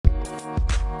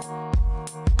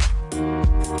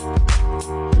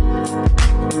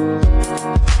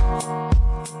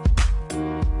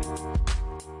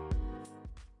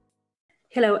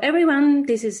Hello, everyone.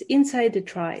 This is Inside the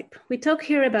Tribe. We talk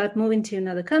here about moving to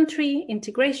another country,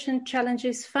 integration,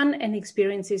 challenges, fun, and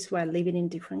experiences while living in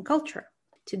different culture.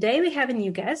 Today we have a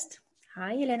new guest.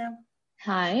 Hi, Elena.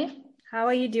 Hi. How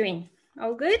are you doing?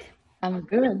 All good? I'm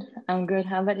good.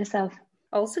 How about yourself?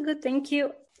 Also good, thank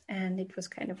you. And it was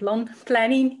kind of long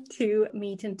planning to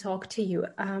meet and talk to you.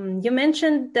 You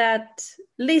mentioned that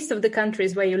list of the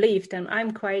countries where you lived, and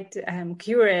I'm quite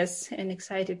curious and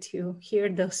excited to hear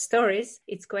those stories.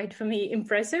 It's quite, for me,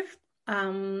 impressive.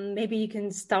 Maybe you can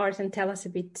start and tell us a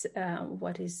bit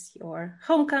what is your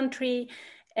home country,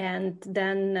 and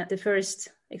then the first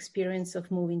experience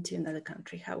of moving to another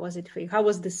country. How was it for you? How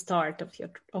was the start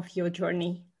of your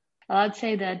journey? Well, I'd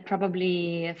say that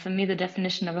probably for me, the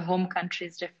definition of a home country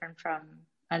is different from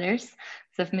others.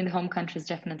 So for me, the home country is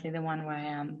definitely the one where I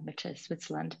am, which is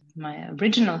Switzerland. My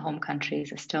original home country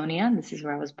is Estonia. This is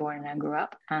where I was born and I grew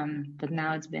up. But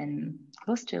now it's been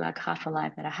close to like half a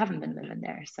life that I haven't been living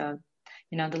there. So,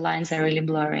 the lines are really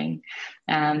blurring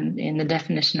in the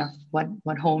definition of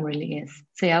what home really is.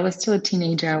 So yeah, I was still a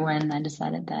teenager when I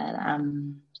decided that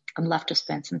I'd love to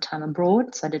spend some time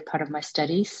abroad. So I did part of my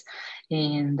studies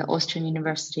in the Austrian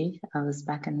university. I was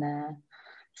back in the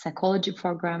psychology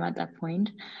program at that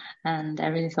point, and I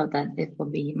really thought that it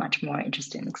would be much more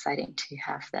interesting and exciting to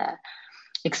have the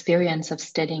experience of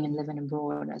studying and living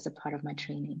abroad as a part of my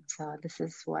training. So this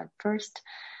is what first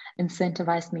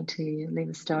incentivized me to leave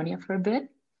Estonia for a bit.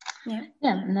 Yeah,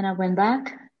 and then I went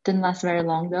back. Didn't last very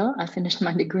long though. I finished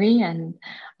my degree and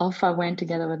off I went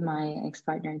together with my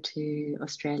ex-partner to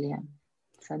Australia.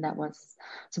 So that was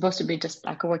supposed to be just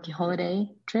like a working holiday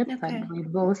trip, but we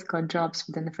both got jobs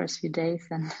within the first few days,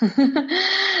 and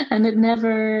and it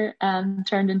never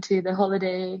turned into the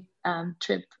holiday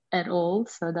trip at all.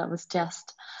 So that was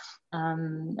just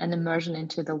an immersion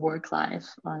into the work life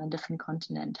on a different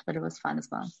continent, but it was fun as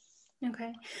well.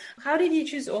 Okay. How did you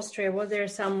choose Austria? Was there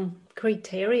some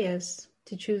criteria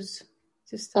to choose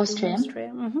to study in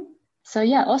Austria? Mm-hmm. So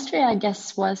yeah, Austria, I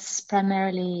guess, was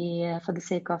primarily for the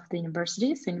sake of the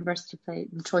university. So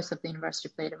the choice of the university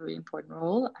played a really important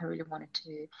role. I really wanted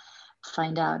to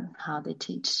find out how they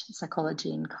teach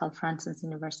psychology in Karl Franzens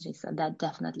University. So that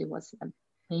definitely was a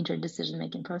major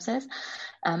decision-making process,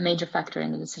 a major factor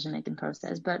in the decision-making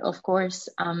process. But of course,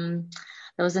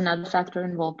 there was another factor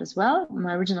involved as well.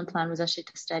 My original plan was actually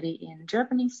to study in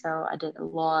Germany. So I did a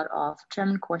lot of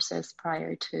German courses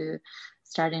prior to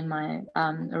starting my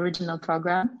original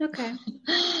program. Okay.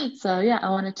 So yeah, I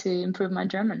wanted to improve my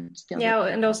German skills. Yeah,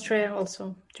 and Austria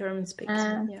also German speaks.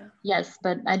 Yes,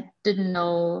 but I didn't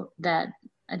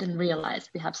realize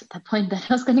perhaps at that point that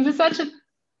I was going to be such a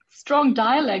strong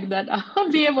dialect that I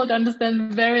won't be able to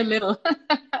understand very little.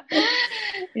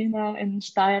 In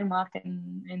Steiermark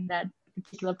and in that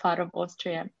particular part of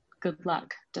Austria. Good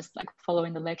luck. Just like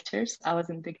following the lectures, I was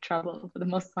in big trouble for the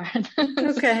most part.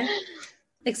 Okay.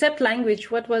 Except language,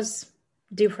 what was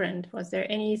different? Was there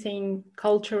anything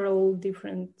cultural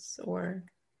difference or?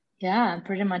 Yeah,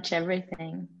 pretty much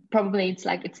everything. Probably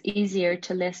it's easier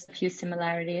to list a few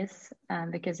similarities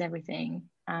because everything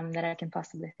that I can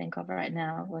possibly think of right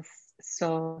now was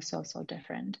so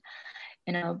different.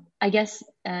 I guess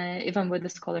even with the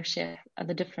scholarship,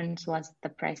 the difference was the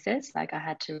prices. Like I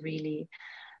had to really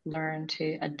learn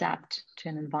to adapt to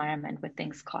an environment where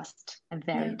things cost a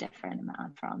very different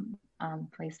amount from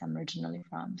place I'm originally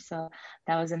from. So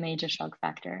that was a major shock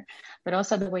factor. But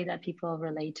also the way that people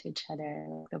relate to each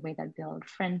other, the way that build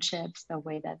friendships, the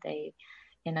way that they,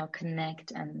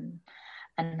 connect and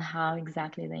how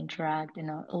exactly they interact.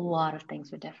 A lot of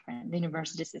things were different. The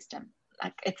university system,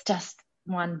 like it's just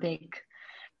one big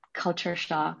culture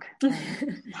shock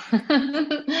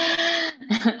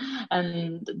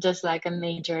and just like a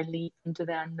major leap into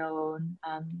the unknown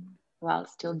while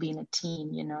still being a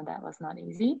teen, that was not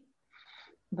easy,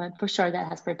 but for sure that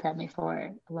has prepared me for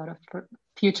a lot of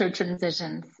future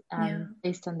transitions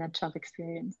based on that job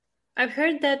experience. I've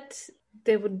heard that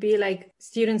there would be like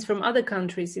students from other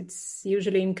countries. It's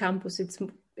usually in campus.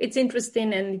 It's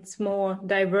interesting and it's more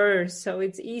diverse, so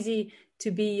it's easy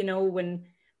to be, when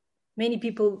many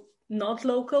people not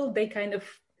local, they kind of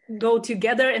go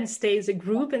together and stay as a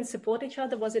group and support each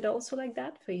other. Was it also like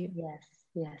that for you?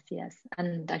 Yes.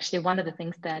 And actually one of the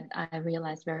things that I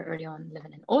realized very early on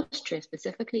living in Austria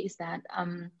specifically is that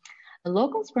the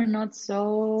locals were not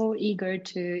so eager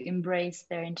to embrace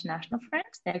their international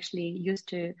friends. They actually used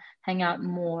to hang out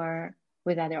more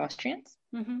with other Austrians.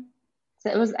 Mm-hmm. So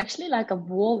it was actually like a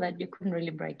wall that you couldn't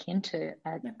really break into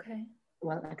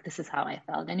well, like this is how I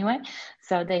felt anyway.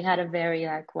 So they had a very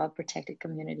well-protected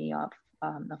community of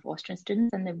Austrian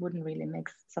students, and they wouldn't really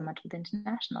mix so much with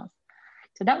internationals.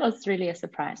 So that was really a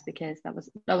surprise, because that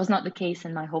was not the case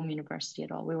in my home university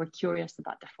at all. We were curious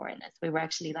about the foreigners. We were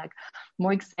actually like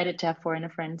more excited to have foreigner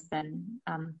friends than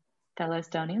fellow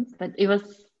Estonians, but it was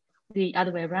the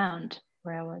other way around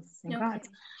where I was in Graz.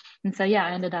 And so, yeah,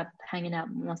 I ended up hanging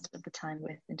out most of the time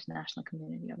with international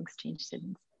community of exchange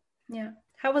students. Yeah.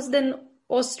 How was then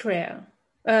Australia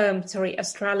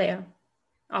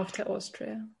after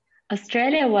Austria?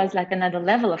 Australia was like another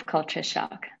level of culture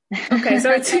shock. Okay, so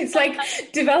it's like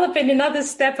developing another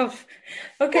step of,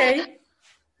 okay.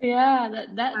 Yeah,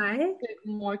 that took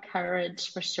more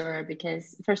courage for sure,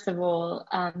 because first of all,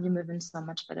 you're moving so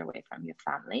much further away from your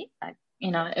family. Like,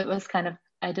 it was kind of,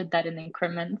 I did that in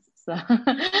increments. So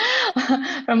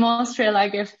from Austria,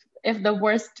 like if the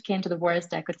worst came to the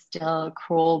worst, I could still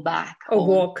crawl back. Or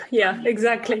walk. Yeah,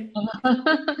 exactly.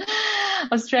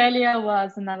 Australia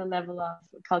was another level of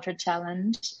culture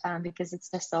challenge, because it's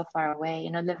just so far away.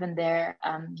 Living there,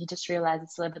 you just realize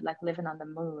it's a little bit like living on the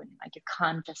moon. Like you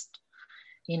can't just,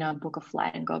 book a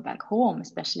flight and go back home,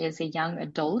 especially as a young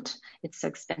adult. It's so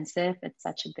expensive. It's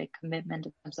such a big commitment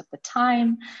in terms of the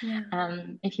time. Yeah.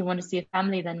 If you want to see a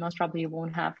family, then most probably you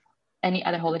won't have any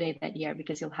other holiday that year,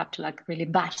 because you'll have to like really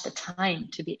batch the time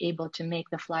to be able to make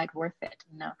the flight worth it.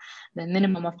 The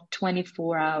minimum of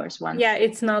 24 hours once. Yeah,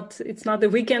 it's not a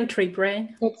weekend trip, right?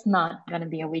 It's not going to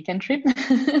be a weekend trip,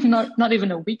 not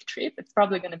even a week trip. It's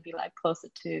probably going to be like closer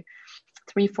to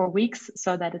 3-4 weeks,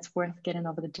 so that it's worth getting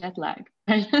over the jet lag.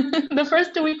 The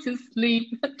first 2 weeks you sleep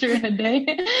during the day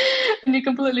and you're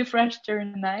completely fresh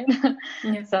during the night.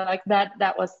 Yeah. So like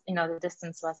that was, the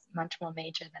distance was much more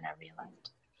major than I realized.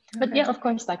 But yeah, of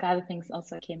course, like other things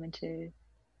also came into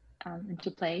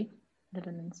play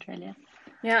living in Australia.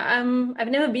 Yeah, I've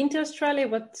never been to Australia.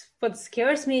 What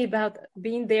scares me about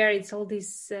being there is all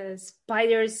these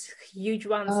spiders, huge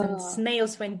ones, and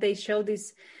snails when they show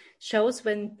these shows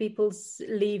when people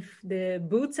leave the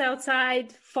boots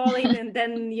outside falling and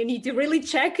then you need to really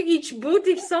check each boot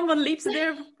if someone leaves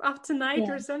there after night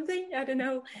or something. I don't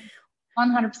know.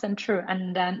 100% true.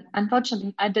 And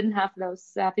unfortunately, I didn't have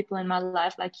those people in my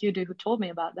life like you do who told me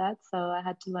about that. So I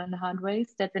had to learn the hard way,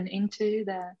 stepping into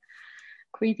the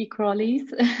creepy crawlies.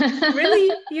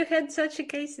 Really? You had such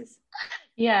cases?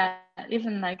 Yeah,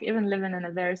 even living in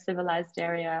a very civilized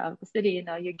area of the city,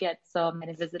 you get so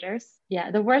many visitors.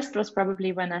 Yeah, the worst was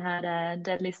probably when I had a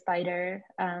deadly spider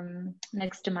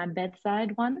next to my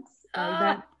bedside once.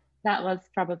 That was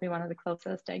probably one of the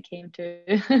closest I came to.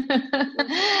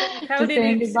 How did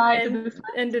it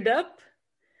ended up?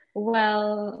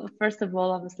 Well, first of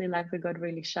all, obviously, like we got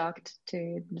really shocked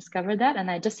to discover that,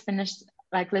 and I just finished,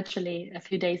 like literally a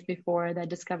few days before that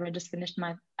discovery, I just finished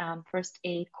my first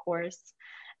aid course,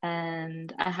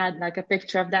 and I had like a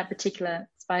picture of that particular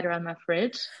spider on my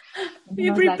fridge.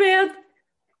 You prepared? Like,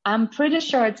 I'm pretty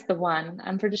sure it's the one.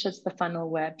 I'm pretty sure it's the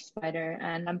funnel web spider,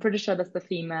 and I'm pretty sure that's the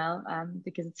female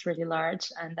because it's really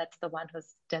large, and that's the one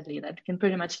who's deadly. That can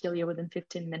pretty much kill you within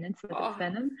 15 minutes with its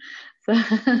venom. So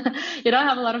you don't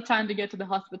have a lot of time to get to the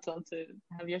hospital to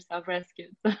have yourself rescued.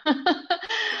 So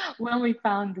when we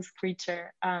found this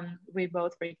creature, we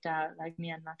both freaked out, like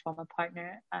me and my former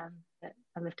partner that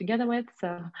I lived together with.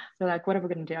 So we're like, what are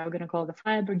we going to do? Are we going to call the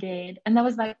fire brigade? And that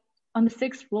was like on the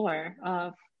 6th floor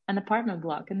of an apartment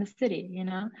block in the city,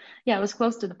 Yeah, it was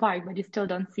close to the park, but you still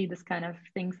don't see this kind of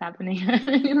things happening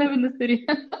when you live in the city.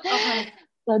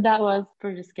 So that was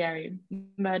pretty scary.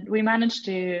 But we managed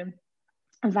to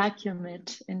vacuum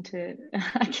it into a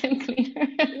vacuum cleaner.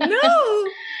 No!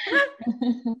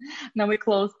 Now we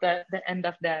closed the end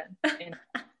of the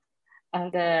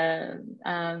of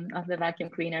the vacuum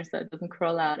cleaner so it doesn't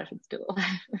crawl out if it's still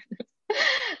alive.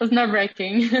 It was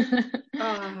nerve-wracking.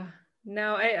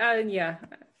 No,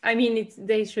 I mean,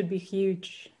 they should be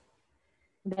huge.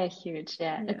 They're huge,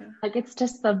 yeah. It's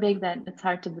just so big that it's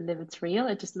hard to believe it's real.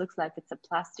 It just looks like it's a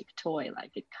plastic toy.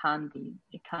 Like it can't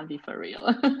be for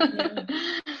real.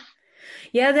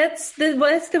 Yeah, that's the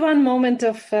one moment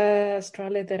of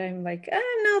Australia that I'm like,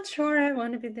 I'm not sure I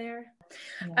want to be there.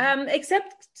 Yeah.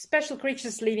 Except special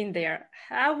creatures living there.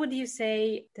 How would you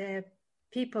say the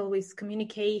people with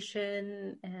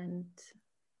communication and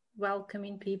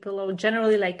welcoming people, or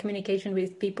generally like communication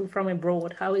with people from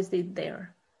abroad, how is it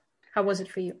there? How was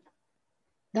it for you?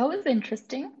 That was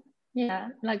interesting. Yeah,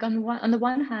 like on the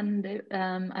one hand,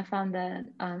 I found that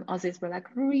Aussies were like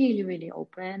really, really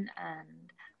open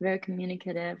and very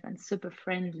communicative and super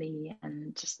friendly,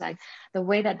 and just like the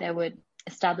way that they would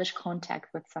establish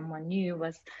contact with someone new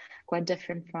was quite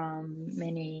different from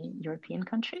many European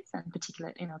countries, and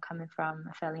particularly, coming from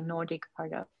a fairly Nordic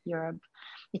part of Europe,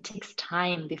 it takes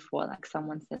time before like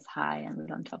someone says hi, and we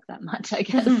don't talk that much, I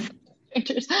guess.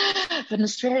 pictures. But in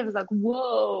Australia, it was like,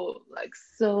 whoa, like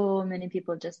so many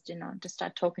people just, just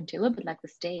start talking to you, a little bit like the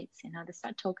States, they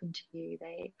start talking to you.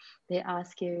 They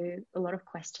ask you a lot of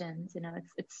questions,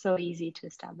 it's so easy to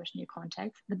establish new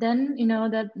contacts. But then,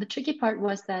 the tricky part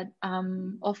was that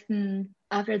often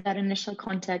after that initial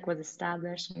contact was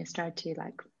established and you start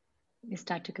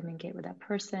to communicate with that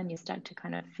person, you start to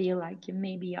kind of feel like you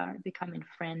maybe are becoming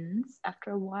friends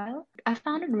after a while. I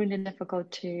found it really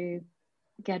difficult to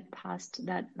get past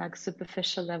that like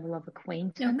superficial level of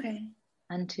acquaintance,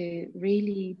 and to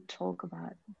really talk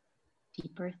about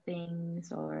deeper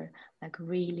things or like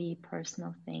really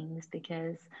personal things,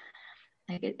 because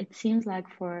like it seems like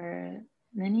for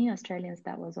many Australians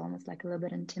that was almost like a little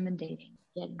bit intimidating,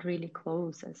 get really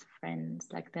close as friends.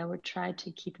 Like they would try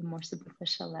to keep a more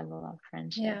superficial level of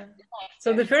friendship. Yeah.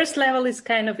 So the first level is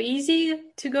kind of easy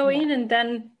to go in, and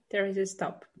then there is a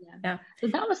stop. Yeah. So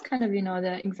that was kind of,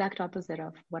 the exact opposite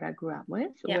of what I grew up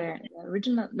with, where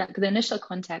the initial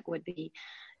contact would be,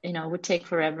 would take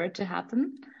forever to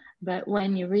happen. But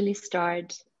when you really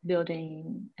start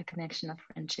building a connection of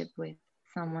friendship with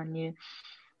someone,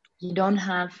 you don't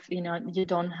have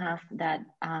that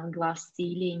glass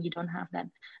ceiling. You don't have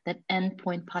that end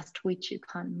point past which you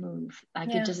can't move.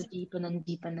 Like you just deepen and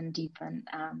deepen and deepen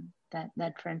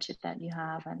that friendship that you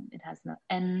have, and it has no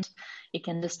end. It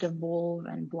can just evolve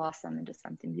and blossom into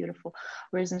something beautiful.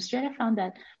 Whereas in Australia, I found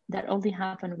that only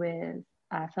happened with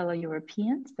fellow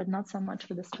Europeans, but not so much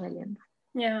with Australians.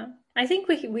 Yeah, I think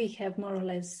we have more or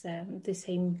less the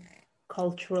same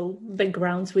cultural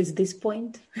backgrounds with this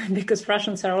point, because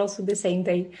Russians are also the same.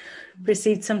 They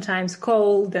proceed sometimes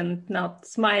cold and not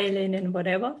smiling and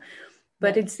whatever,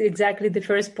 but it's exactly the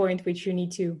first point which you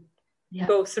need to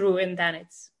go through, and then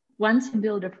it's once you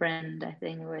build a friend, I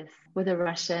think with a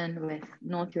Russian, with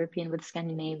North European, with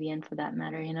Scandinavian for that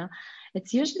matter,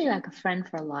 it's usually like a friend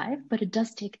for life, but it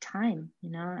does take time,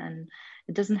 and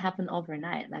it doesn't happen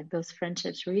overnight. Like those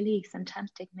friendships really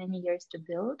sometimes take many years to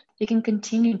build. You can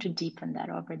continue to deepen that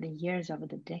over the years, over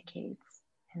the decades,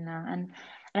 and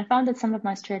I found that some of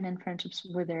my Australian friendships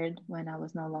withered when I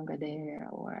was no longer there,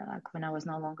 or like when I was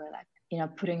no longer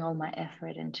like, putting all my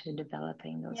effort into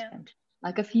developing those friendships.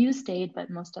 Like a few stayed,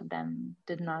 but most of them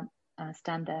did not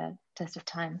stand the test of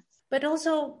time. But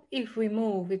also, if we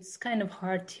move, it's kind of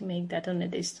hard to make that on a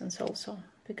distance also,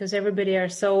 because everybody are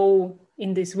so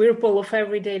in this whirlpool of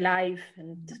everyday life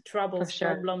and troubles,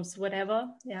 problems, whatever.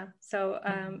 Yeah. So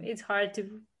it's hard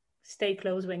to stay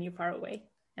close when you're far away.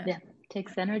 Yeah. It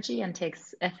takes energy and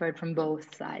takes effort from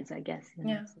both sides, I guess.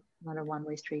 It's not a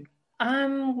one-way street.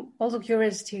 I'm also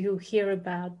curious to hear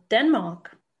about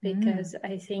Denmark, because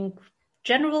I think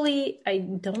generally, I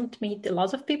don't meet a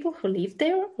lot of people who live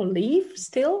there or live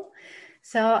still.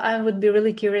 So I would be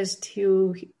really curious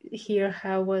to hear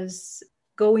how was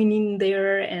going in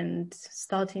there and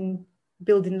starting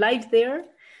building life there.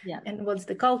 Yeah. And what's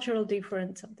the cultural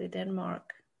difference of the Denmark?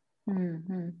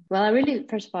 Mm-hmm. Well,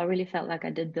 first of all, I really felt like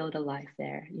I did build a life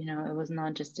there. It was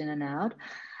not just in and out.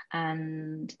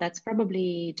 And that's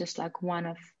probably just like one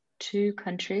of two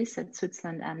countries, at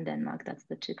Switzerland and Denmark. That's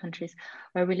the two countries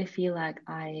where I really feel like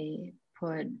I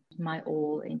put my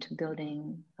all into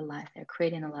building a life there,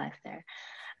 creating a life there.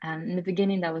 And in the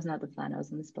beginning, that was not the plan. I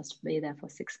was only supposed to be there for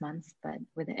 6 months, but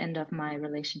with the end of my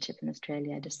relationship in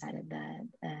Australia, I decided that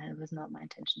it was not my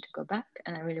intention to go back,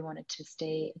 and I really wanted to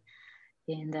stay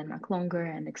in Denmark longer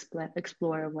and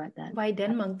explore what that. Why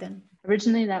Denmark then?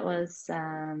 Originally, that was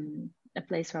a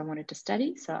place where I wanted to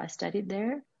study, so I studied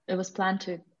there. It was planned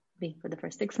to be for the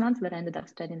first 6 months, but I ended up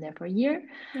studying there for a year.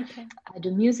 Okay. I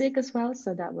do music as well,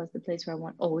 so that was the place where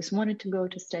I always wanted to go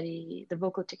to study the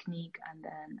vocal technique and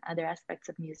then other aspects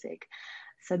of music.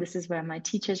 So this is where my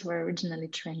teachers were originally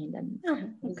trained, and it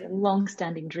was a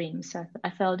long-standing dream. So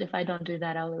I felt if I don't do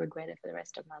that, I'll regret it for the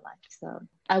rest of my life. So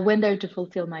I went there to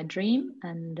fulfill my dream,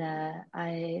 and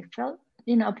I felt,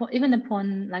 even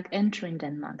upon like entering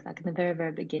Denmark, like in the very,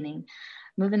 very beginning,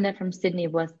 moving there from Sydney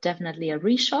was definitely a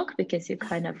reshock, because you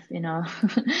kind of,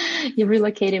 you're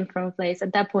relocating from a place.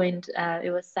 At that point,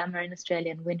 it was summer in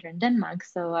Australia and winter in Denmark.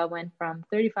 So I went from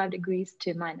 35 degrees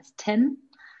to -10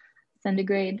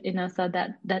 centigrade, so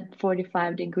that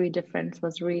 45-degree difference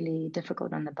was really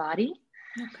difficult on the body.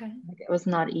 Okay. It was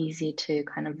not easy to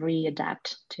kind of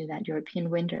readapt to that European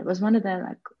winter. It was one of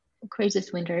the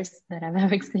craziest winters that I've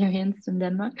ever experienced in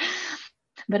Denmark.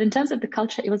 But in terms of the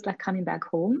culture, it was like coming back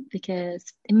home, because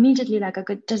immediately I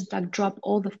could just drop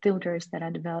all the filters that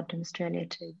I developed in Australia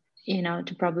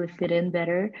to probably fit in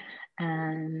better.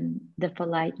 And the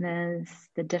politeness,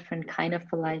 the different kind of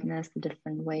politeness, the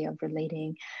different way of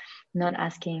relating, not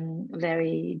asking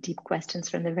very deep questions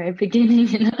from the very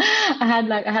beginning,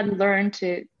 I had learned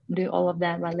to do all of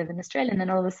that while I live in Australia, and then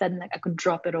all of a sudden, like I could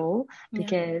drop it all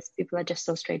because people are just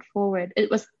so straightforward.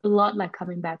 It was a lot like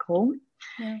coming back home.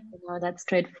 Yeah. That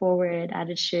straightforward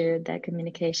attitude, that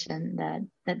communication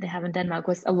that they have in Denmark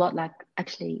was a lot like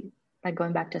actually like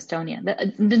going back to Estonia.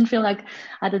 It didn't feel like,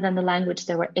 other than the language,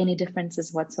 there were any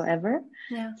differences whatsoever.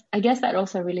 Yeah. I guess that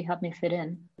also really helped me fit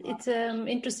in. It's an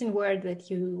interesting word that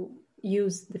you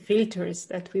use, the filters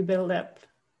that we build up.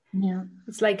 Yeah.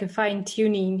 It's like a fine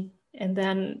tuning, and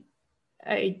then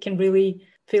I can really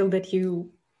feel that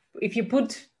if you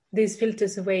put these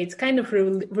filters away, it's kind of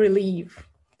relief.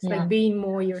 It's like being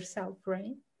more yourself,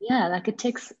 right? Yeah, like it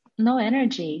takes no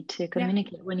energy to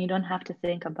communicate when you don't have to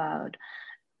think about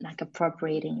like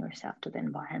appropriating yourself to the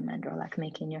environment or like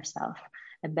making yourself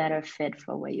a better fit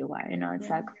for where you are. It's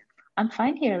like, I'm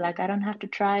fine here. Like I don't have to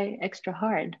try extra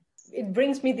hard. It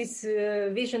brings me this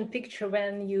vision picture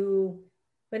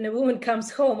when a woman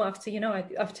comes home after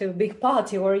a big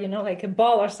party or, like a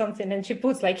ball or something, and she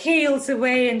puts like heels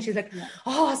away and she's like,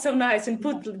 oh, so nice, and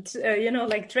put,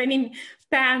 like training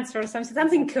pants or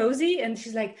something cozy. And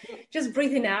she's like just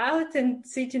breathing out and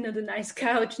sitting on the nice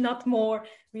couch, not more,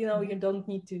 you don't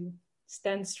need to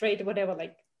stand straight or whatever.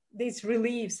 Like this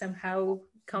relief somehow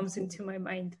comes into my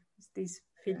mind, these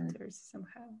filters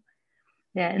somehow.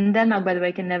 Yeah, in Denmark, by the way,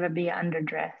 you can never be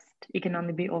underdressed. You can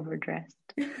only be overdressed.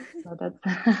 So that's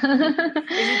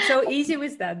Is it so easy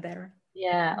with that there?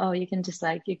 Yeah. Oh, you can just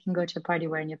you can go to a party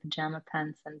wearing your pajama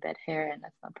pants and bed hair, and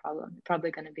that's no problem. You're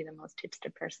probably going to be the most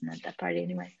hipster person at that party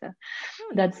anyway. So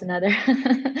that's another.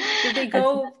 Did they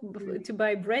go to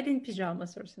buy bread in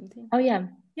pajamas or something? Oh, yeah.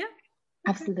 Yeah.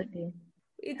 Absolutely.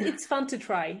 It's fun to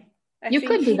try. I think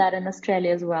could do that in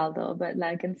Australia as well, though, but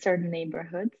like in certain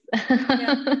neighborhoods.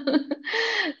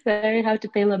 So you have to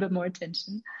pay a little bit more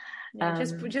attention. Yeah,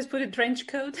 just put a trench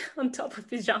coat on top of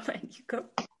pajama and you go.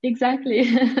 Exactly.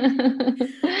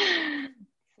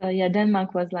 So yeah,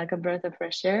 Denmark was like a breath of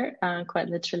fresh air, quite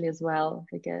literally as well,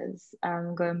 because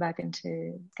going back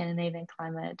into Scandinavian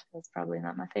climate was probably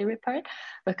not my favorite part,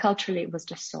 but culturally it was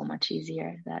just so much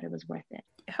easier that it was worth it.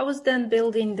 How was then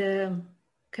building the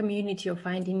community or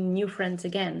finding new friends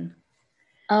again?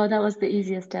 Oh, that was the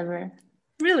easiest ever.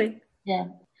 Really? Yeah.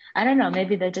 I don't know,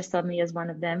 maybe they just saw me as one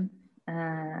of them.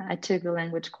 I took a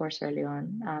language course early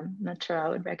on. Not sure I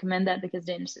would recommend that because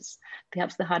Danish is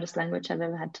perhaps the hardest language I've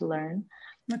ever had to learn.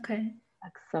 Okay.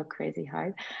 Like so crazy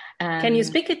hard. Can you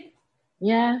speak it?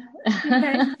 Yeah.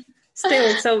 Okay.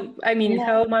 Still, so I mean,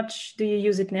 how much do you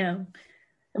use it now?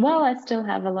 Well, I still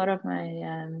have a lot of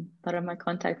my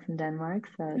contacts in Denmark,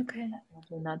 so it's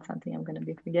definitely not something I'm going to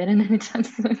be forgetting anytime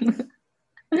soon.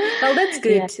 Well, that's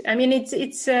good. Yeah. I mean,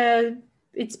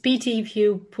 it's pity if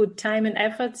you put time and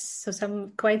efforts, so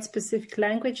some quite specific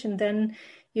language, and then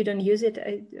you don't use it.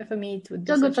 For me, it would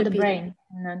be still good for the brain,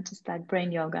 not just like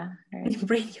brain yoga. Right?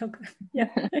 Brain yoga, yeah.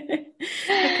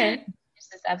 Okay.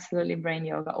 This is absolutely brain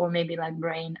yoga, or maybe like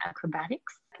brain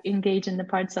acrobatics. Engage in the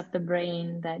parts of the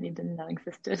brain that you didn't know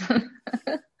existed.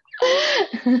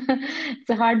 It's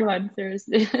a hard one,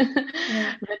 seriously.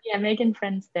 Yeah. But yeah, making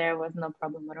friends there was no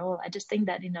problem at all. I just think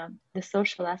that, the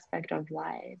social aspect of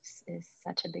lives is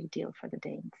such a big deal for the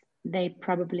Danes. They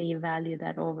probably value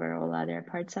that over all other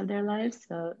parts of their lives.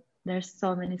 So there's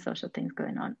so many social things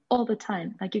going on all the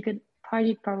time. Like you could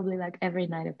party probably like every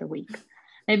night of the week.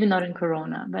 Maybe not in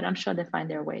Corona, but I'm sure they find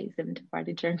their ways even to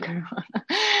party during Corona.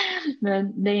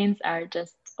 The Danes are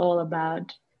just all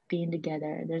about being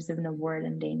together. There's even a word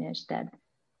in Danish that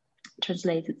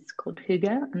translates, it's called hygge,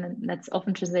 and that's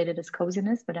often translated as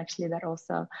coziness, but actually that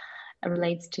also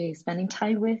relates to spending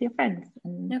time with your friends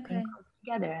and being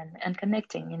together and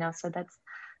connecting, so that's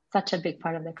such a big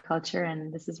part of the culture,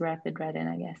 and this is where I fit right in,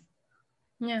 I guess.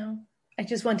 Yeah, I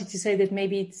just wanted to say that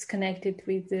maybe it's connected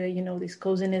with this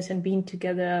coziness and being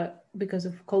together because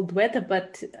of cold weather,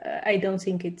 but I don't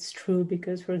think it's true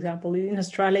because, for example, in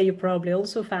Australia you probably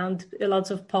also found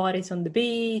lots of parties on the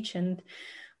beach and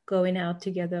going out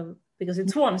together because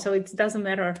it's warm, so it doesn't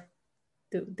matter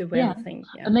the weather thing.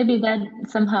 Yeah. But maybe that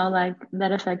somehow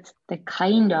that affects the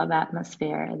kind of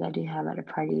atmosphere that you have at a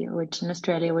party, which in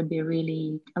Australia would be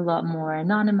really a lot more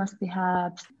anonymous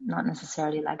perhaps, not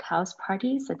necessarily like house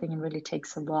parties. I think it really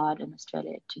takes a lot in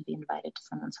Australia to be invited to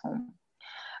someone's home.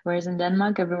 Whereas in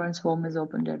Denmark, everyone's home is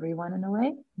open to everyone in a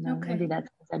way. Maybe that's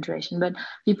an exaggeration, but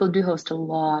people do host a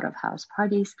lot of house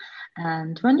parties.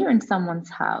 And when you're in someone's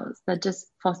house, that just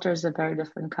fosters a very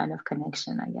different kind of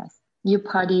connection, I guess. You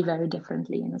party very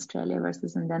differently in Australia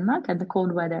versus in Denmark, and the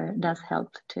cold weather does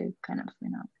help to kind of,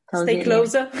 stay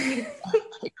closer.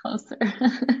 Stay closer.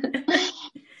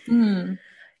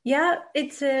 Yeah,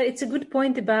 it's a good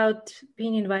point about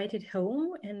being invited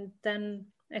home, and then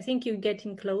I think you're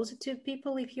getting closer to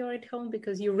people if you're at home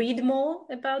because you read more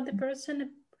about the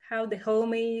person, how the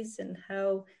home is, and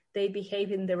how they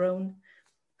behave in their own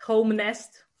home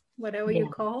nest, whatever you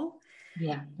Yeah, call.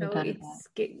 yeah, So without a doubt.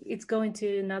 it's going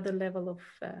to another level of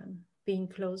being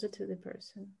closer to the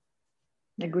person.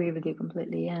 Agree with you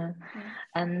completely, yeah. Yeah.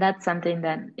 And that's something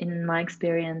that, in my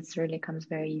experience, really comes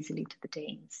very easily to the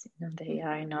Danes. You know, they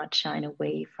are not shying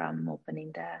away from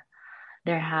opening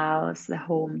their house, the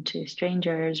home to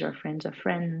strangers or friends of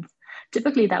friends.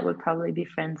 Typically, that would probably be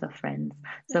friends of friends.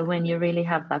 So when you really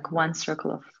have like one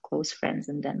circle of close friends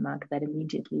in Denmark, that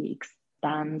immediately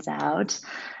expands out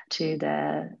to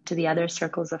the other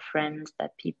circles of friends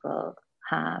that people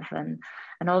have, and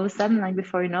all of a sudden, like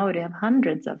before you know it, you have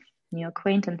hundreds of new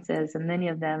acquaintances, and many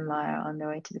of them are on their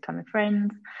way to becoming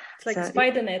friends. It's like So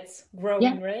spider nets yeah,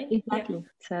 growing, right? Yeah. exactly.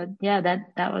 So yeah,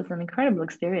 that was an incredible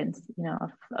experience, you know,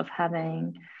 of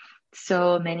having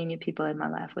so many new people in my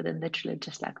life within literally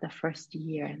just like the first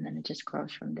year, and then it just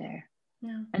grows from there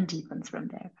Yeah. and deepens from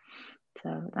there.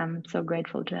 So I'm so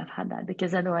grateful to have had that,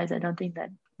 because otherwise I don't think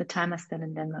that the time I spent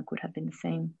in Denmark would have been the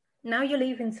same. Now you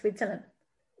live in Switzerland.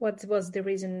 What was the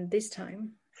reason this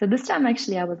time? So this time,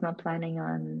 actually, I was not planning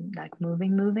on like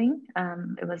moving.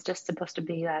 It was just supposed to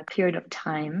be a period of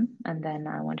time, and then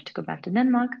I wanted to go back to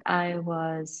Denmark. I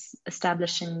was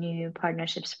establishing new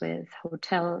partnerships with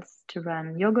hotels to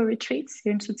run yoga retreats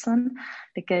here in Switzerland,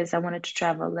 because I wanted to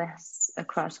travel less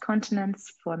across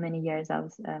continents. For many years, I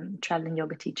was traveling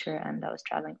yoga teacher, and I was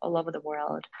traveling all over the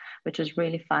world, which was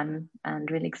really fun and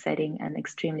really exciting and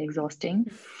extremely exhausting.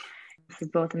 This is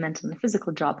both a mental and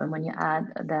physical job, and when you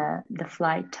add the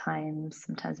flight times,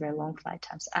 sometimes very long flight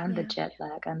times, and the Yeah. jet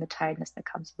lag and the tiredness that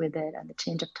comes with it, and the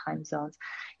change of time zones,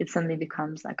 it suddenly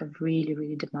becomes like a really,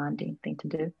 really demanding thing to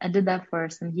do. I did that for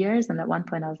some years, and at one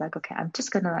point I was like, okay, I'm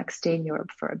just gonna like stay in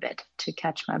Europe for a bit to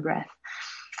catch my breath.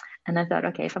 And I thought,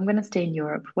 okay, if I'm going to stay in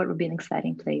Europe, what would be an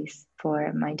exciting place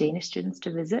for my Danish students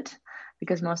to visit?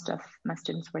 Because most of my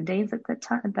students were Danes at that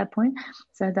time, at that point.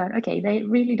 So I thought, okay, they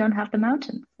really don't have the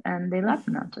mountains, and they love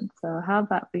the mountains. So how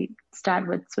about we start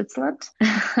with Switzerland,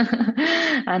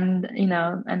 and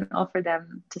and offer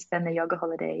them to spend their yoga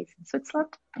holidays in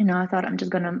Switzerland. I thought I'm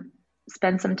just going to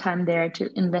spend some time there to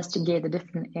investigate the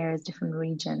different areas, different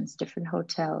regions, different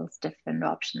hotels, different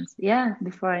options. Yeah,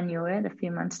 before I knew it, a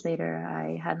few months later,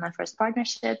 I had my first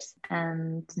partnerships,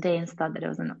 and Danes thought that it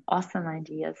was an awesome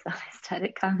idea. So they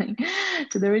started coming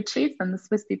to the retreats, and the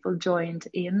Swiss people joined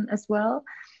in as well.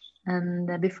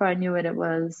 And before I knew it, it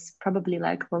was probably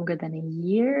like longer than a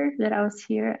year that I was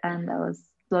here, and I was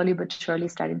slowly but surely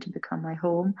starting to become my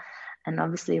home. And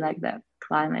obviously, like, the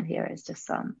climate here is just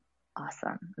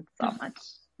awesome. It's so much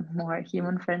more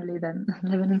human friendly than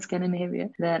living in Scandinavia,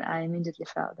 that I immediately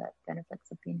felt that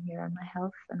benefits of being here on my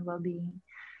health and well-being.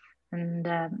 And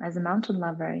as a mountain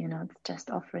lover, it's just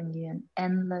offering you an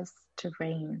endless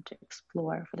terrain to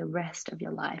explore for the rest of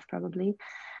your life, probably.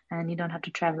 And you don't have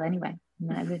to travel anyway.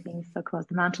 Everything is so close.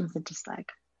 The mountains are just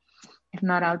like, if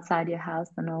not outside your house,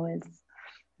 then always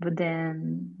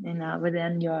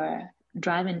within your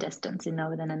driving distance,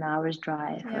 within an hour's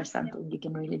drive or something. You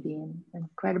can really be in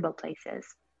incredible places,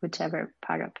 whichever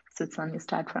part of Switzerland you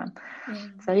start from.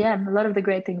 So yeah, a lot of the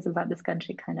great things about this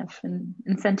country kind of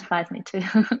incentivize me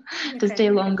to stay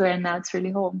longer, and now it's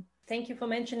really home. Thank you for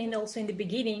mentioning also in the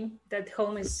beginning that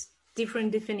home is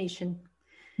different definition.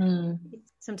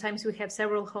 Sometimes we have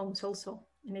several homes also,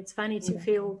 and it's funny to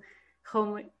feel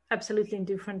home absolutely in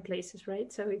different places,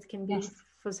 right? So it can be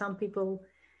for some people,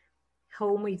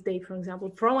 home, if they, for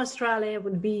example, from Australia,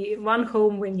 would be one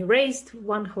home when you raised,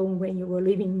 one home when you were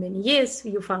living many years,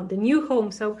 you found a new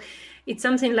home. So it's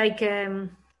something like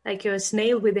you're a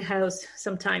snail with a house.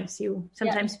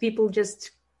 Sometimes people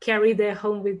just carry their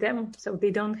home with them, so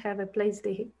they don't have a place.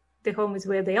 The home is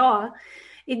where they are.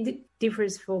 It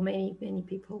differs for many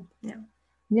people.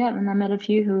 Yeah, and I met a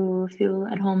few who feel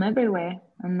at home everywhere,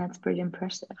 and that's pretty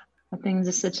impressive. I think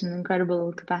there's such an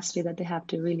incredible capacity that they have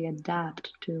to really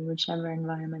adapt to whichever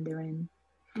environment they're in.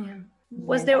 Yeah.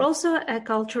 Was there also a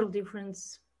cultural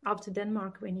difference after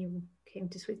Denmark when you came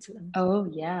to Switzerland? Oh,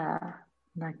 yeah,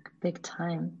 like big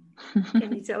time.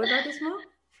 Can you tell about this more?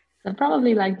 So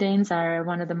probably, like, Danes are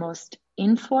one of the most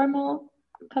informal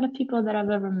kind of people that I've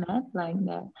ever met. Like,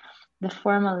 the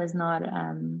formal is not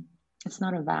it's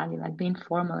not a value. Like, being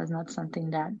formal is not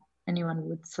something that anyone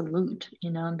would salute,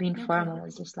 being formal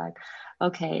is just like,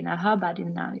 okay, now how about you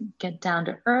now get down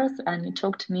to earth and you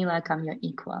talk to me like I'm your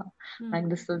equal. Like,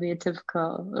 this will be a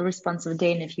typical response of a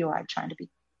Dane if you are trying to be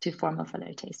too formal for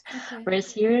their taste. Okay.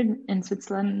 Whereas here in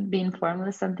Switzerland, being formal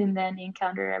is something that you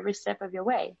encounter every step of your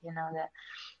way. You know,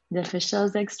 the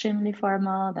officials are extremely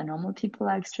formal, the normal people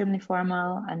are extremely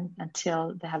formal, and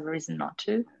until they have a reason not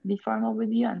to be formal with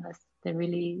you, unless they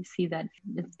really see that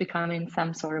it's becoming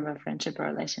some sort of a friendship or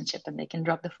relationship and they can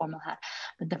drop the formal hat.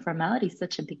 But the formality is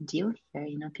such a big deal here.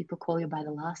 You know, people call you by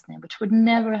the last name, which would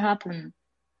never happen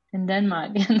in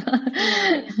Denmark. You know?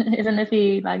 Yeah. Even if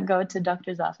you like go to a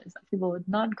doctor's office, people would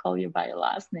not call you by your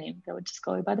last name. They would just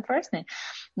call you by the first name,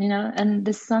 you know. And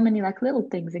there's so many like little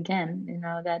things again, you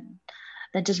know, that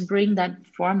just bring that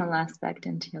formal aspect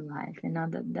into your life, you know,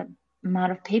 that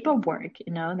amount of paperwork,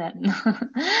 you know, that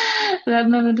that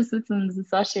moving to Switzerland is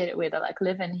associated with, or like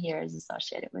living here is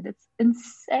associated with. It's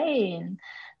insane.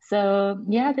 So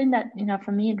yeah, I think that, you know,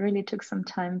 for me, it really took some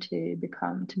time to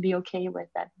be okay with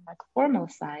that like formal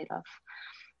side of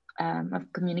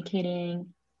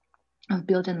communicating, of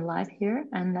building life here,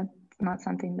 and that's not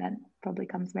something that probably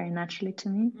comes very naturally to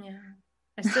me. Yeah,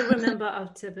 I still remember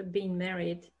after being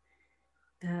married.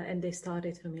 And they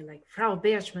started to me like, Frau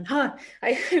Bergman. Huh?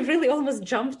 I really almost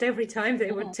jumped every time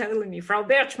they were telling me, Frau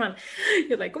Bergman.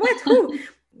 You're like, what? Who?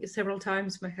 Several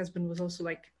times my husband was also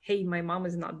like, hey, my mom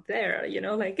is not there, you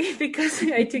know, like, because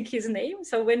I took his name.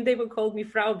 So when they would call me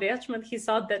Frau Bergman, he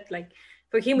thought that like,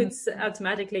 for him, it's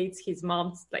automatically, it's his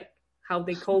mom's, like how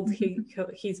they called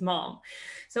his mom.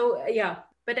 So yeah,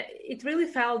 but it really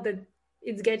felt that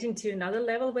it's getting to another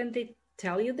level when they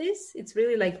tell you this. It's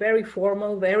really like very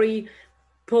formal, very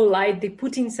polite. They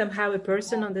put in somehow a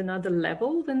person on another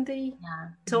level when they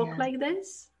talk like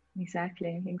this.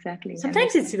 Exactly.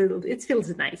 Sometimes it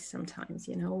feels nice sometimes,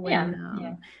 you know,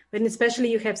 when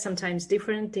especially you have sometimes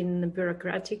different in the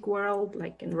bureaucratic world,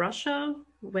 like in Russia,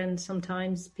 when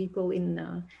sometimes people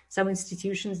in some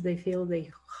institutions, they feel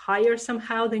they higher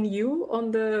somehow than you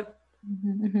on the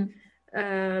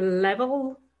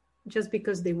level just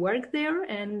because they work there.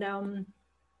 And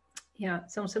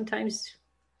so sometimes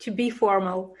to be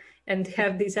formal and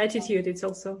have this attitude, it's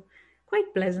also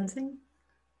quite pleasant thing.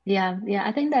 Yeah.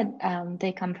 I think that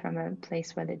they come from a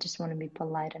place where they just want to be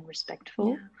polite and respectful.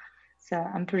 Yeah. So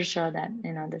I'm pretty sure that,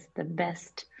 you know, there's the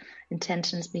best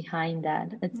intentions behind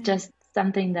that. It's just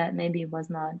something that maybe was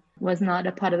not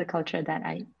a part of the culture that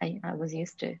I was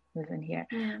used to living here.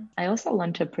 Yeah. I also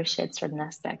want to appreciate certain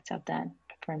aspects of that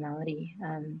formality,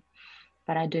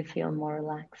 but I do feel more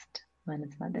relaxed when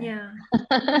it's not there. Yeah.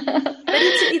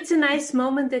 But it's a nice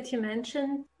moment that you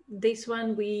mentioned. This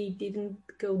one, we didn't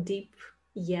go deep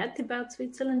yet about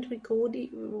Switzerland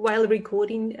while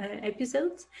recording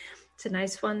episodes. It's a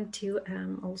nice one to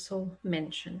also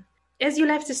mention. As you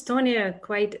left Estonia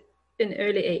quite an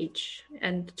early age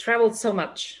and traveled so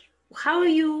much, how do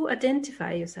you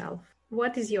identify yourself?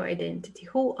 What is your identity?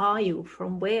 Who are you?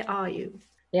 From where are you?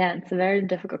 Yeah, it's a very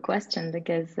difficult question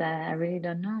because I really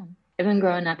don't know. Even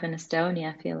growing up in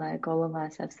Estonia, I feel like all of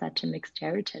us have such a mixed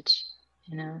heritage.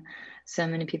 You know, so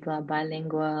many people are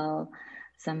bilingual.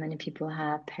 So many people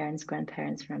have parents,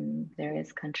 grandparents from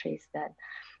various countries that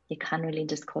you can't really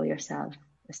just call yourself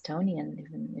Estonian,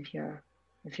 even if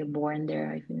you're born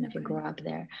there, even if you grew up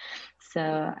there. So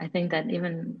I think that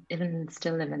even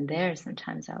still living there,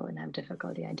 sometimes I would have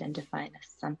difficulty identifying as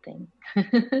something.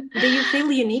 Do you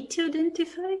feel you need to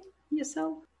identify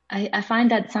yourself? I find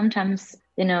that sometimes,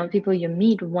 you know, people you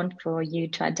meet want for you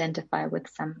to identify with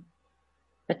some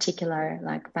particular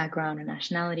like background or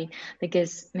nationality,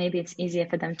 because maybe it's easier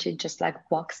for them to just like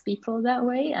box people that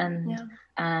way, and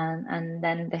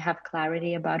then they have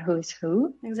clarity about who's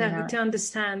who. Exactly, you know? To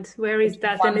understand where is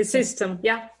that in the system.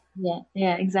 Yeah,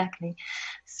 exactly.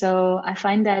 So I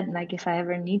find that like if I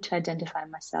ever need to identify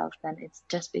myself, then it's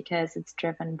just because it's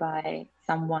driven by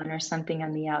someone or something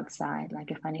on the outside.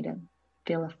 Like if I need to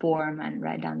fill a form and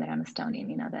write down that I'm Estonian,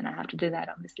 you know, then I have to do that,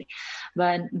 obviously.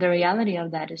 But the reality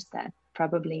of that is that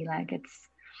probably like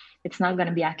it's not going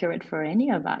to be accurate for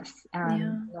any of us.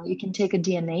 You know, you can take a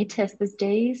DNA test these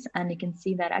days and you can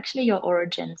see that actually your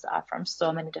origins are from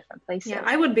so many different places. Yeah,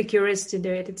 I would be curious to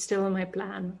do it. It's still in my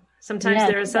plan. Sometimes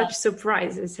there are such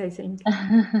surprises, I think.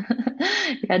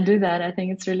 Yeah, do that. I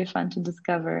think it's really fun to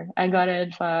discover. I got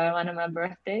it for one of my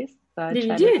birthdays. So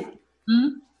you did?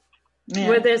 Yeah.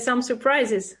 Were there some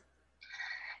surprises?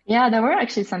 Yeah, there were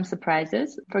actually some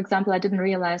surprises. For example, I didn't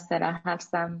realize that I have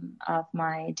some of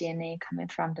my DNA coming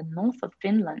from the north of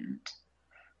Finland.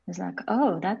 I was like,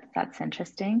 oh, that's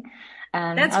interesting.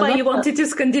 That's why you wanted to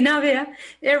Scandinavia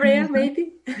area,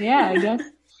 maybe? Yeah, I guess.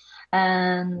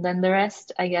 And then the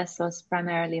rest, I guess, was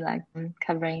primarily like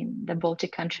covering the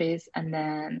Baltic countries and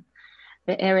then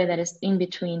the area that is in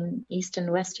between East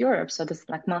and West Europe. So there's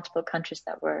like multiple countries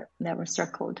that were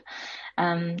circled.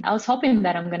 I was hoping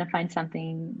that I'm going to find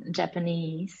something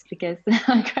Japanese, because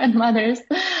my grandmother's,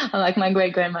 like my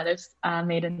great grandmother's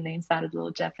maiden name sounded a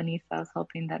little Japanese. So I was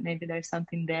hoping that maybe there's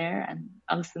something there, and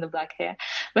obviously the black hair.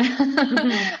 But,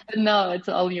 but no, it's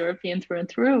all European through and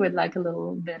through, with like a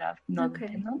little bit of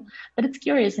Northern. But it's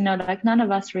curious, like none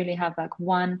of us really have like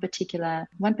one particular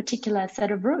set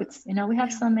of roots. We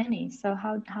have so many. So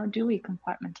how do we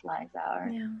compartmentalize our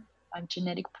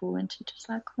genetic pool into just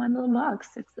like one little box?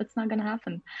 It's not going to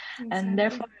happen. Exactly. And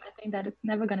therefore I think that it's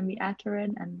never going to be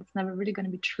accurate, and it's never really going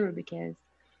to be true, because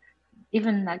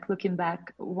even like looking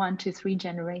back 1 to 3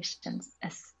 generations,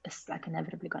 it's like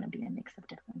inevitably going to be a mix of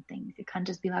different things. It can't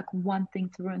just be like one thing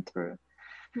through and through.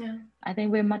 I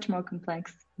think we're much more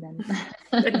complex than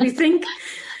we think.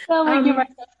 Well, we give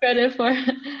ourselves credit for.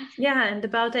 And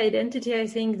about identity, I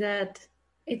think that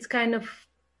it's kind of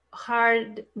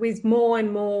hard with more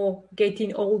and more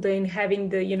getting older and having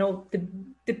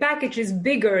the package is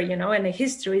bigger, and the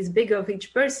history is bigger of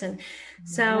each person.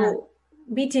 So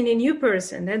meeting a new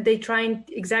person, and they trying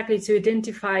exactly to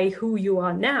identify who you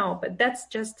are now, but that's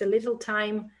just a little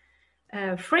time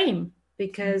frame,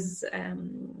 because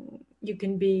you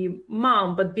can be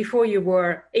mom, but before you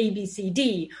were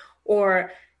ABCD,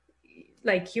 or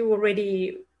like you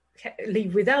already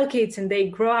live without kids and they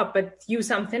grow up, but you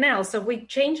something else. So we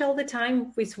change all the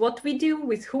time with what we do,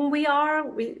 with whom we are.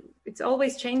 It's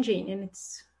always changing, and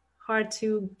it's hard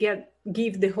to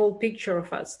give the whole picture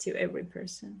of us to every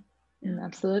person.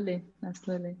 Absolutely.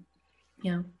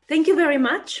 Yeah. Thank you very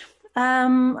much.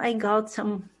 I got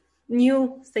some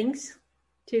new things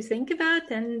to think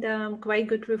about, and quite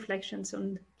good reflections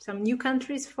on some new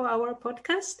countries for our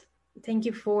podcast. Thank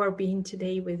you for being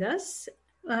today with us.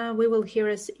 We will hear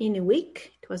us in a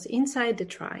week. It was Inside the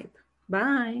Tribe.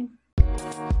 Bye.